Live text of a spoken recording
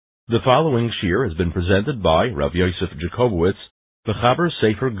The following shir has been presented by Rav Yosef Jacobowitz, the Chaber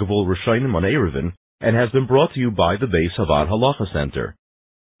Sefer Gevul Rishonim on Eruvin, and has been brought to you by the Beis Havad Halacha Center.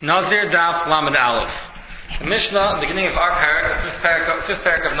 Nazir Daf Lamed Aleph. The Mishnah, beginning of our fifth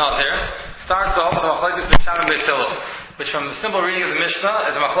parak of Nazir, starts off with the Machlokes Beis Shammai Beis Hillel, which from the simple reading of the Mishnah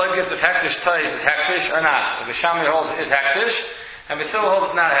is the Machlokes if Hektish Tois is Hektish or not. If Beis Shammai holds is Hektish, and Beis Hillel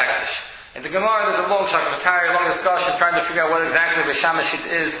holds not Hektish. In the Gemara, there's a long discussion trying to figure out what exactly Beis Shammai sheet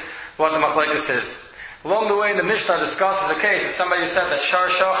is, what the Machlokes is. Along the way, the Mishnah discusses a case that somebody said that Shar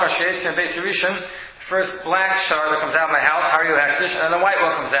Shachar She'etzi and Beis Rishon, the first black shar that comes out of my house, how are you Hektish, and then the white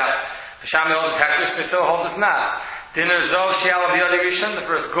one comes out. Beis Shammai holds it's Hektish, Beis Hillel holds it's not. Dinner Zog Shiala B'Yadi Rishon, the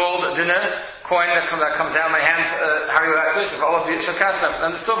first gold dinner coin that comes out of my hand, how are you Hektish, if all of the Shakasnaf,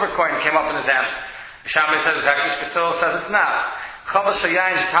 then the silver coin came up in his hand. Beis Shammai says it's Hektish, Beis Hillel says it's not. Chavas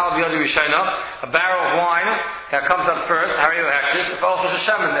Shayayin Shetal B'Yadi Rishona, a barrel of wine that comes up first, how are you Hektish, if also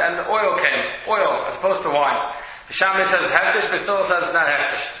Sheshemin, and the oil came, oil as opposed to wine. Beis Shammai says it's Hektish, Beis Hillel says it's not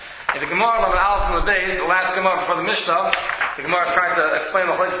Hektish. In the Gemara, Lamed Aleph from the Beis, the last Gemara before the Mishnah, the Gemara is trying to explain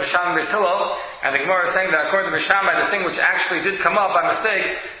the Machlokes Beis Shammai Beis Hillel, and the Gemara is saying that according to Beis Shammai, the thing which actually did come up by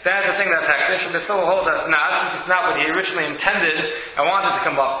mistake, that's the thing that's Hektish, and Beis Hillel holds that's not, since it's not what he originally intended and wanted to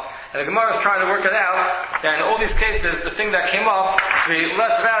come up. And the Gemara is trying to work it out that in all these cases, the thing that came up to be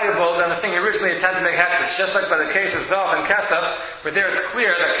less valuable than the thing he originally intended to make Hektish. Just like by the case of Zav and Kesef, where there it's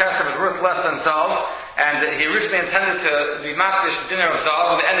clear that Kesef is worth less than Zav, and he originally intended to be Makdish the dinner of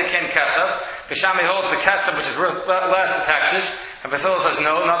Zav, and the end it came Kesef. Beis Shammai holds the Kesef, which is worth less, is Hektish, and Beis Hillel says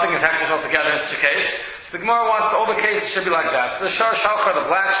no, nothing is Hektish altogether in such a case. So the Gemara wants all the cases should be like that. So the Shar Shalchar,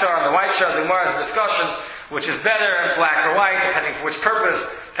 the black Shar, and the white Shar, the Gemara has a discussion which is better, black or white, depending for which purpose,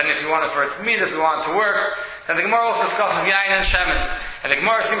 depending if you want it for its meat, if you want it to work. And the Gemara also discusses Yain and Shemen. And the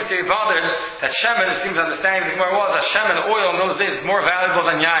Gemara seems to be bothered that Shemen, it seems to understand the Gemara was that Shemen, oil in those days, is more valuable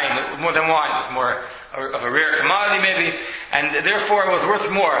than Yain, more than wine. It's more of a rare commodity maybe, and therefore it was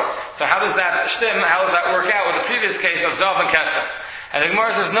worth more. So how does that shtim, how does that work out with the previous case of Zav and Kesef? And the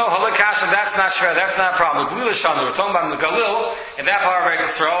Gemara says, no, halakasha, that's not fair, that's not a problem. The Galil Shandu, we're talking about the Galil, in that part of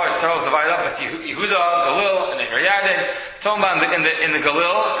Yisrael is divided up into Yehuda, Galil, and the Yeryadin. Talking about in the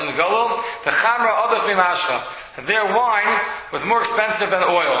Galil, the Chamra Adaf Mimashcha. Their wine was more expensive than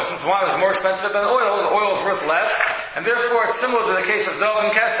oil. Since wine was more expensive than oil, the oil is worth less, and therefore it's similar to the case of Zav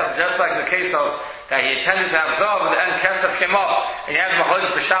and Kesef, just like the case of that he intended to have Zav, and then Kesef came up, and he had Machlokes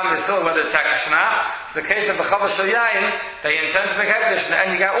Beis Shammai Beis Hillel whether it's Hektish or not. So the case of the Chavas Shayayin, that he intended to make Hektish,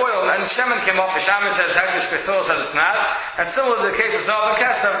 and you got oil, and Shemen came up, Beis Shammai says Hektish, Beis Hillel says it's not. And similar to the case of Zav and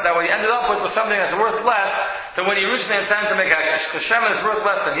Kesef, that what he ended up with was something that's worth less than what he originally intended to make Hektish. Because Shemen is worth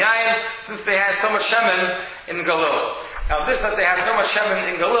less than Yayin, since they had so much Shemen in Galil. Now this that they have so much Shemen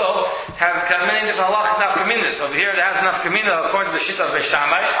in Galil have many different halachas nafkaminas. Over here it has nafkamina according to the Shita of Beis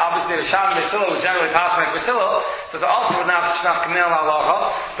Shammai. Obviously Beis Shammai Beis Hillel was generally possible like Beis Hillel, so there also would not have nafkamina halacha.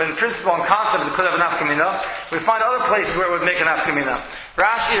 But in principle and concept it could have a nafkamina. We find other places where it would make a nafkamina.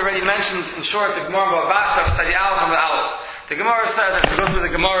 Rashi already mentions in short the Gemara Babasra Tzadi Aleph and the Aleph. The Gemara says, if you go through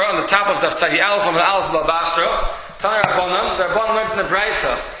the Gemara on the top of the Tzadi Aleph and the Aleph Babasra, Tanei Rabbanan, the Rabbanan learns in the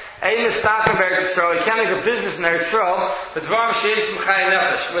Brisa. You can't make a business in Eretz Yisrael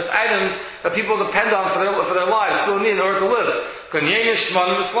with items that people depend on for their lives, still need in order to live.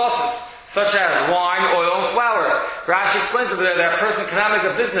 Such as wine, oil, and flour. Rashi explains over there that a person cannot make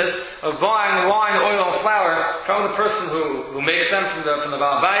a business of buying wine, oil, and flour from the person who makes them, from the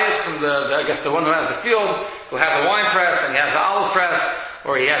Baal Bayis, from the one who has the field, who has the wine press, and he has the olive press,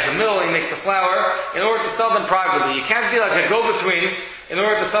 or he has the mill, he makes the flour, in order to sell them privately. You can't be like a go-between in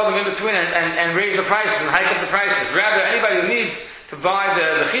order to sell them in between and raise the prices and hike up the prices. Rather, anybody who needs to buy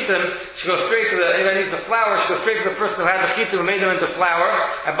the chitim should go straight to anybody needs the flour, should go straight to the person who had the chitim who made them into flour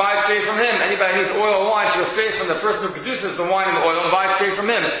and buy it straight from him. Anybody who needs oil or wine should go straight from the person who produces the wine and the oil and buy it straight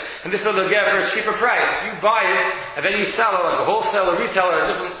from him. And this will get for a cheaper price. If you buy it and then you sell it like a wholesaler, retailer, at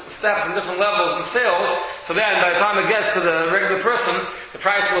different steps and different levels in sales, so then by the time it gets to the regular person, the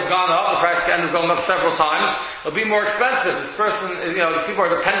price will have gone up, the price can end up going up several times. It'll be more expensive. This person, people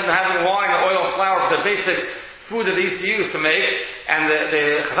are dependent on having wine, oil, and flour for the basic food that they used to use to make, and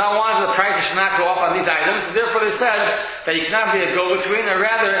the Chazal wanted the prices should not go up on these items, and therefore they said that you cannot be a go-between, or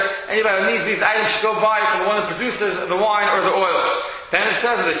rather, anybody who needs these items should go buy from the one that produces the wine or the oil. Then it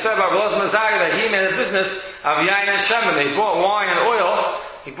says, they said about Rosh Mazari that he made a business of Yain and Shemen. He bought wine and oil,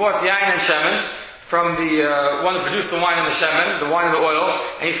 he bought Yain and Shemen, from the one that produced the wine and the shemen, the wine and the oil,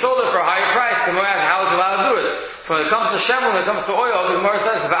 and he sold it for a higher price. The Gemara asks, how is he allowed to do it? So when it comes to shemen, when it comes to oil, the Gemara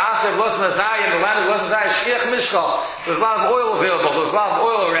says, "V'aser b'los mazayim," the land of b'los mazayim, shkiach mishchal. There's a lot of oil available. There's a lot of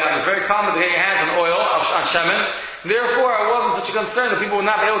oil around. It's very common to get your hands on oil, on shemen. Therefore, it wasn't such a concern that people would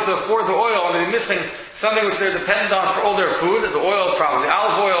not be able to afford the oil, and they'd be missing something which they're dependent on for all their food. The oil, probably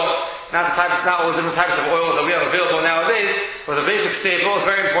olive oil, not all the different types of oils that we have available nowadays, was a basic staple. It was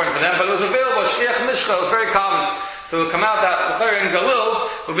very important for them, but it was available. Shkiach mishcha, it was very common. So it would come out that the in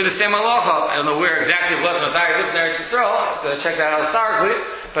Galil would be the same halacha. I don't know where exactly Blessed Messiah lived in Eretz Yisrael, to check that out historically,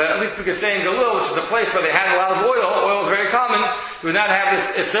 but at least we could say in Galil, which is a place where they had a lot of oil. Oil was very common. You would not have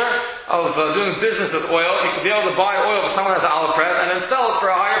this issur of doing business with oil. You could be able to buy oil if someone has an olive press and then sell it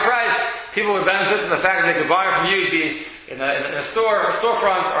for a higher price. People would benefit from the fact that they could buy it from you. You'd be in a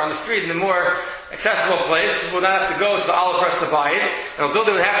storefront or on the street in a more accessible place. People would not have to go to the olive press to buy it. And although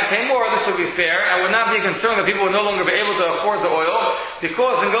they would have to pay more, this would be fair, and would not be concerned that people would no longer be able to afford the oil,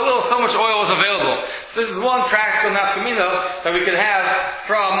 because in Galil so much oil was available. So this is one practical nafkamina that we could have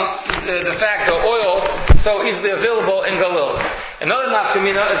from the fact that oil is so easily available in Galil. Another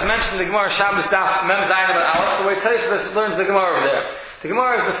nafkamina is mentioned in the Gemara Shabbos Daf Mem Zayin and Aleph. The way Tosfos learns the Gemara over there. The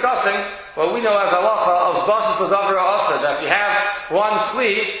Gemara is discussing what we know as halacha of basis of davra asr. That if you have one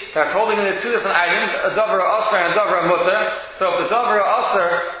kli that's holding in two different items, a davra asr and a davra mutter. So if the davra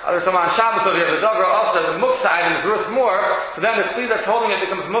asr, there's some on Shabbos over here, the davra asr, the muksa item is worth more. So then the kli that's holding it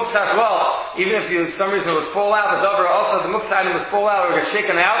becomes muksa as well. Even if for some reason it was fall out, the davra asr, the muksa item was fall out or get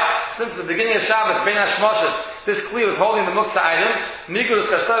shaken out. Since the beginning of Shabbos, ben hashmoshes, this kli was holding the muksa item. Migus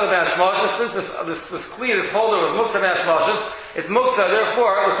kasar ben hashmoshes. Since this kli, this holder was muksa ben hashmoshes, it's muksa.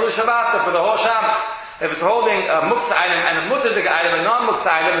 Therefore, it was Shabbat for the whole Shabbos. If it's holding a muksa item and a mutterdik item, a non-muksa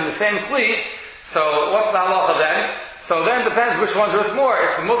item in the same kli, so what's the halacha then? So then it depends which one's worth more.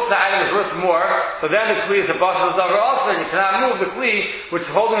 If the muksa item is worth more, so then the kli is a basis of davra asr, and you cannot move the kli which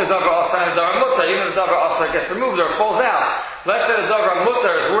is holding the davra asr and the davra mutter, even if the davra asr gets removed or falls out. Let's say the davra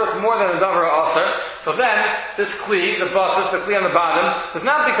mutter is worth more than the davra asr, so then this kli, the basis, the kli on the bottom, does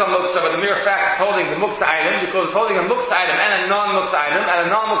not become muksa by the mere fact it's holding the muksa item, because it's holding a muksa item and a non-muksa item, and a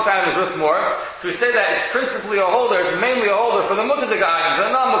non-muksa item is worth more. So we say that it's principally a holder, it's mainly a holder for the mutterdik items, and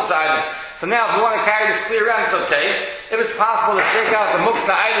a non-muksa item. So now if you want to carry this kli around, it's okay. If it's possible to shake out the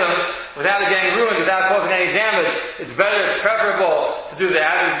muksa item without it getting ruined, without causing any damage, it's better, it's preferable to do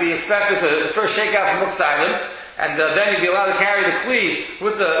that. It would be expected to first shake out the muksa item, and then you'd be allowed to carry the kli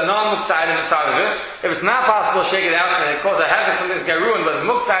with the non-muksa item inside of it. If it's not possible to shake it out and it causes a hazard, something to get ruined, but the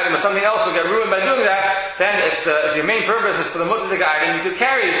muksa item or something else will get ruined by doing that, then if your main purpose is for the mutterdik item, you could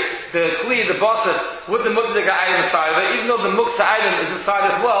carry the kli, the basis, with the mutterdik item inside of it, even though the muksa item is inside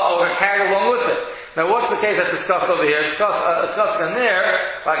as well, or carried along with it. Now what's the case that's discussed over here? Discussed in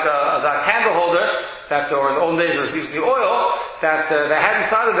there, like a candle holder, that, or in the old days it was usually oil, that they had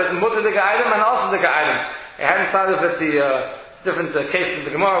inside of it the mutterdik item and also the item. It had inside of it the different cases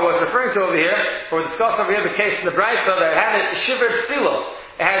the Gemara was referring to over here. We're discussing over here the case in the Brisa that had a shivered psila.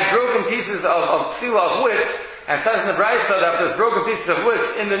 It had broken pieces of psila of wick, and it says in the Brisa that there's broken pieces of wick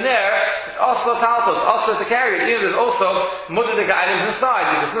in the nair, it's also taltos, also to carry it. Even there's also mutterdik items inside,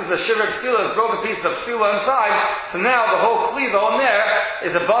 because since the shivered psila is broken pieces of psila inside, so now the whole kli, the whole nair,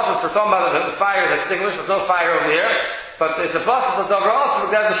 is a basis for talking about the fire is extinguished. There's no fire over here, but it's a basis of davra asr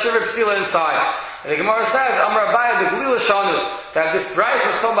because it has the shivered psila inside. And the Gemara says, Amar Abaya, the Galil Shanu, that this price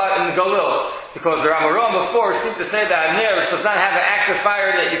was talking about in the Galil, because the Ramaram before seemed to say that a nair which does not have an active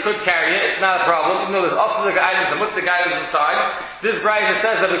fire that you could carry it, it's not a problem, even though there's also the items and mutterdik items inside. This price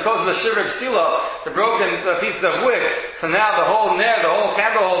says that because of the shivered psila, the broken pieces of wick, so now the whole nair, the whole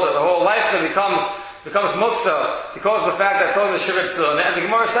candle holder, the whole light becomes muksa, because of the fact that it's the shivered psila. And the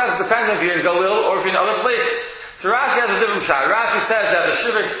Gemara says it depends if you're in Galil or if you're in other places. So Rashi has a different shot. Rashi says that the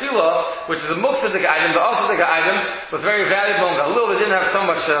shivered psila, which is a muksadik item, the asadik item, was very valuable in Galil. They didn't have so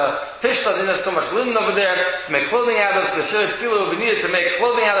much pishta, didn't have so much linen over there to make clothing out of. The shivered psila would be needed to make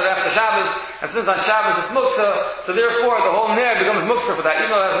clothing out of after Shabbos, and since on Shabbos it's muksa, so therefore the whole nair becomes muksa for that,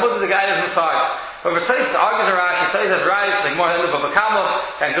 even though it has muksadik items inside. However, Tais argues in Rashi, Tais has right, like more than the Baba Kama,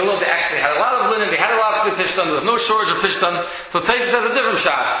 and Galil, they actually had a lot of linen, they had a lot of pishtan, there was no shortage of pishtan, so Tais has a different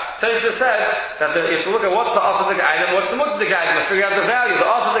shot. Tais says that if you look at what's the asadik item, what's the mutterdik item, to figure out the value, the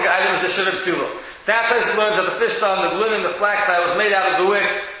asadik item is the shivered psila. That Tais learns that the pishtan, the linen, the flax that was made out of the wick,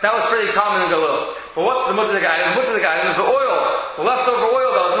 that was pretty common in Galil. But what's the mutzik item? The mutzik item is the oil. The leftover oil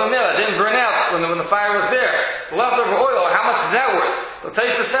that was in the nail that didn't burn out when the fire was there. The leftover oil, how much is that worth? So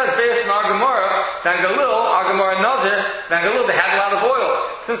Taisa says, based on our Gemara, Dan Galil, our Gemara Nazir, Dan Galil, they had a lot of oil.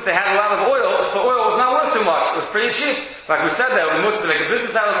 Since they had a lot of oil, so oil was not worth too much. It was pretty cheap. Like we said that, when Muslim make a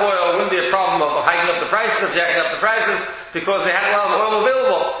business out of oil, it wouldn't be a problem of hiking up the prices, of jacking up the prices, because they had a lot of oil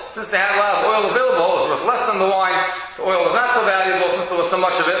available. Since they had a lot of oil available, it was worth less than the wine. The oil was not so valuable since there was so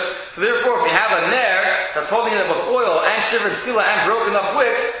much of it. So therefore, if you have a nair that's holding it with oil and shivered stila and broken up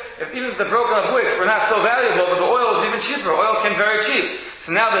wicks, even if the broken up wicks were not so valuable, but the oil is even cheaper. Oil came very cheap.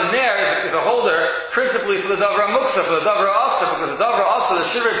 So now the nair is a holder principally for the davra muksa, for the davra asa, because the davra asa, the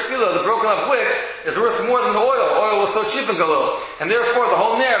shivered stila, the broken up wick, is worth more than the oil. Oil was so cheap in Galil. And therefore the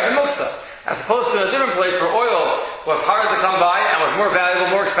whole nair of the muksa. As opposed to in a different place where oil was harder to come by and was more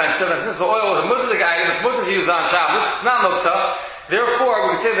valuable, more expensive, and since the oil was a mutzik item, it's mutzah to use on Shabbos, it's not muksa. Therefore,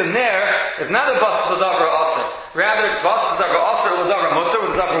 we can say the nair is not a bus to the davra asa. Rather, it's bus to the davra asa or the davra mutter,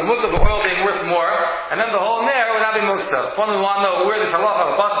 with the davra mutter, the oil being worth more, and then the whole nair would not be muksa. If one would want to know where this halacha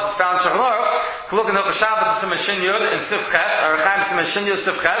of bus is found in Shulchan Aruch, look in Hilchos Shabbos in Siman Shin Yud in Sif Ches, or Chaim Siman Shin Yud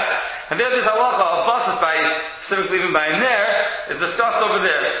Sif Ches, and there this halacha of buses by, specifically even by nair, is discussed over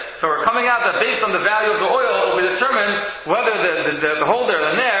there. So we're coming out that based on the value of the oil, it will be determined whether the holder,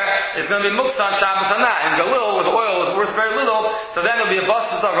 the nair, is going to be muksa on Shabbos or not. In Galil, where the oil is worth very little, so then it will be a bus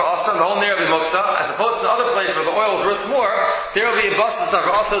to davra asa, and the whole nair will be muksa, as opposed to other places where the oil is worth more, there will be a bus to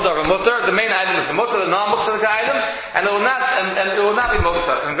davra asa, davra mutter. The main item is the mutter, the non-muksa item, and it will not be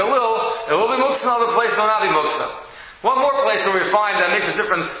muksa. In Galil, it will be muksa, in other places it will not be muksa. One more place where we find that makes a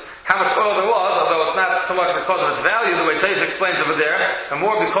difference how much oil there was, although it's not so much because of its value, the way Taisa explains over there, and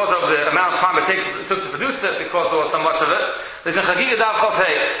more because of the amount of time it took to produce it, because there was so much of it. There's a Chagiga Daf Chav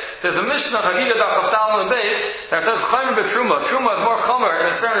Hei. There's a Mishnah, Chagiga Daf Chav Tal on the base, that says Chomer b'Truma. Truma is more Chomer in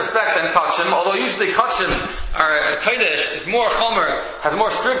a certain respect than Kachim, although usually Kachim, or Kodesh, is more Chomer, has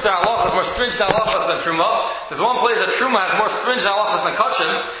more strict halachas, more stringent halachas than Truma. There's one place that Truma has more stringent halachas than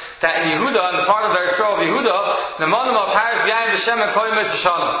Kachim, that in Yehuda, in the part of the Eretz of Yehuda, the Manim of Paris Yain B'Shem and Koyim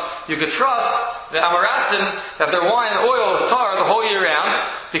B'Shana. You could trust the Amaratim that their wine and oil is tar the whole year round,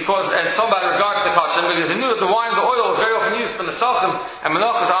 and so by regards to Kachim, because they knew that the wine and the oil was very often used for the Nesachim and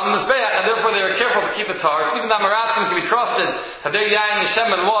Menachos on the Mizbeach, and therefore they were careful to keep it tar. So even the Amaratim can be trusted that their Yain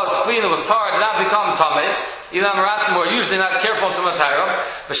B'Shem was clean, it was tar, it did not become Tameh. Even Amaratim were usually not careful in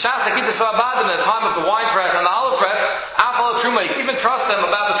Tumatayra. But Shas Hakita Sabadim at the time of the wine press and the olive press, Afal Truma, you can even trust them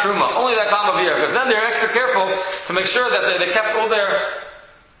about the Truma, only that time of year, because then they're extra careful to make sure that they kept all their,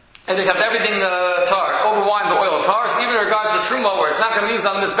 and they kept everything tar, over wine, the oil tar. So even in regards to Truma, where it's not going to be used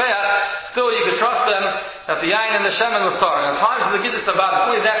on this Mizbeach, still you can trust them that the Yain and the Shemen was tar. And at times of the Gidus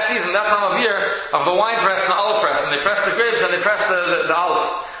Sabadim, only that season, that time of year, of the wine press and the olive press, and they press the grapes and they press the olives.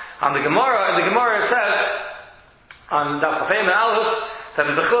 In the Gemara it says, on Daf Chafei and Aleph, that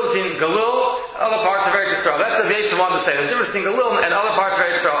there's a chiluk between Galil and other parts of Eretz Yisrael. That's the Yisrael one to say. The difference between Galil and other parts of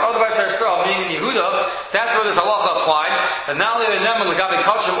Eretz Yisrael. Other parts of Eretz Yisrael, meaning in Yehuda, that's where this halacha applied. And not only the Neman L'gabi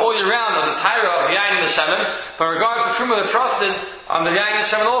Kachim all year round of the Tyra of the Yain and the Shemen, but in regards to Truma, they're trusted on the Yain and the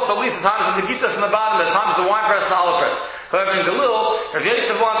Shemen also, at least in times of the Gitas in the bottom, at times of the wine press and the olive press. However, in Galil, Rav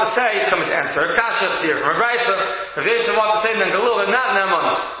Yosef wanted to say, he's coming to answer, Kasha here from Rav Rav Yosef wanted to say that in Galil, they're not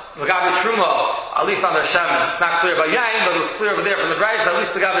Neman. L'gabi Truma, at least on their Shemen. It's not clear about Yain, but it was clear over there from the Brayz, at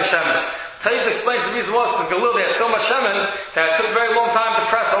least l'gabi Shemen. Tayyip explains the reason was because Galil they had so much Shemen that it took a very long time to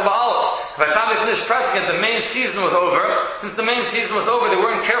press all the olives. By the time they finished pressing it, the main season was over. Since the main season was over, they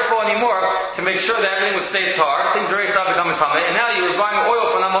weren't careful anymore to make sure that everything would stay tar. Things already started becoming tamei, and now you were buying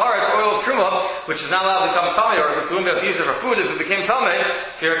oil from Amaretz, oil of Truma, which is not allowed to become tamei, or if you wouldn't be able to use it for food, if it became tamei,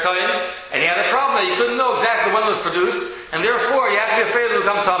 if you're a kohen, and you had a problem that you couldn't know exactly when it was produced, and therefore you had to be afraid it would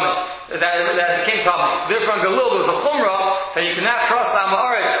become tamei, that it became tamei. Therefore in Galil there was a chumrah that you cannot trust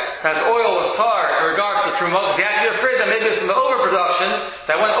Amaretz that oil was tar in regards to Truma, because you had to be afraid that maybe it's from the overproduction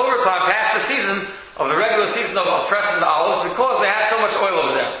that went overtime past the season of the regular season of pressing the olives, because they had so much oil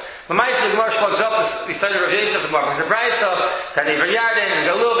over there. The Ma'aseh Gemara slugs up, we studied Rav Yosef the Gemara, because the Brayza that they were Yarden and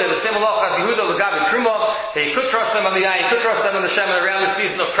Galil, they had the same halacha as Yehuda, l'gabi Truma, they could trust them on the Yain, could trust them on the Shemen around the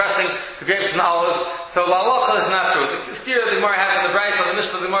season of pressing the grapes and the olives. So the halacha is not true. The steer that the Gemara has in the Brayza, the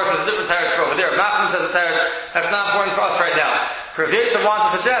Mishnah of the Gemara says a different teretz over there. If Nachman says a teretz, that's not important for us right now. Rav Yosef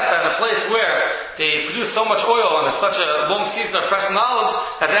wanted to suggest that in a place where they produce so much oil and there's such a long season of pressing olives,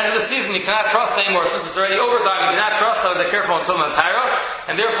 at the end of the season you cannot trust anymore, since it's already overtime, you cannot trust them, they're careful until the Tyra,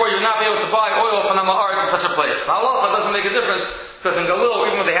 and therefore you're not be able to buy oil from Amaretz in such a place. Now halacha doesn't make a difference, because in Galil,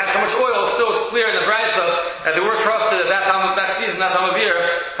 even when they had so much oil, still it's clear in the Brayza that they were trusted at that time of that season, that time of year,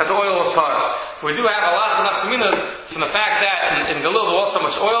 that the oil was tar. We do have halacha nafkaminas from the fact that in Galil there was so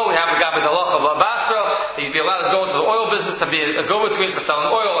much oil. We have the Gabi Halacha of Basra. He'd be allowed to go into the oil business and be a go-between for selling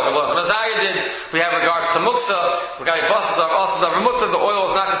oil, like Elazar Mazaya did. We have regards to Muksa. We got buses of Muksa. The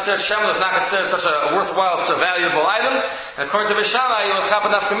oil is not considered Shemen, is not considered such a worthwhile, such a valuable item. And according to Bishana, with Chapa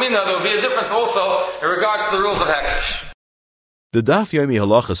nafkamina, there will be a difference also in regards to the rules of Hekdesh. The Daf Yomi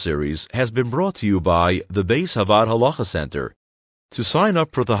Halacha series has been brought to you by the Beis Havad Halacha Center. To sign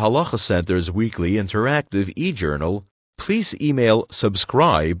up for the Halacha Center's weekly interactive e-journal, please email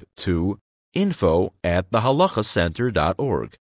subscribe to info@thehalachacenter.org.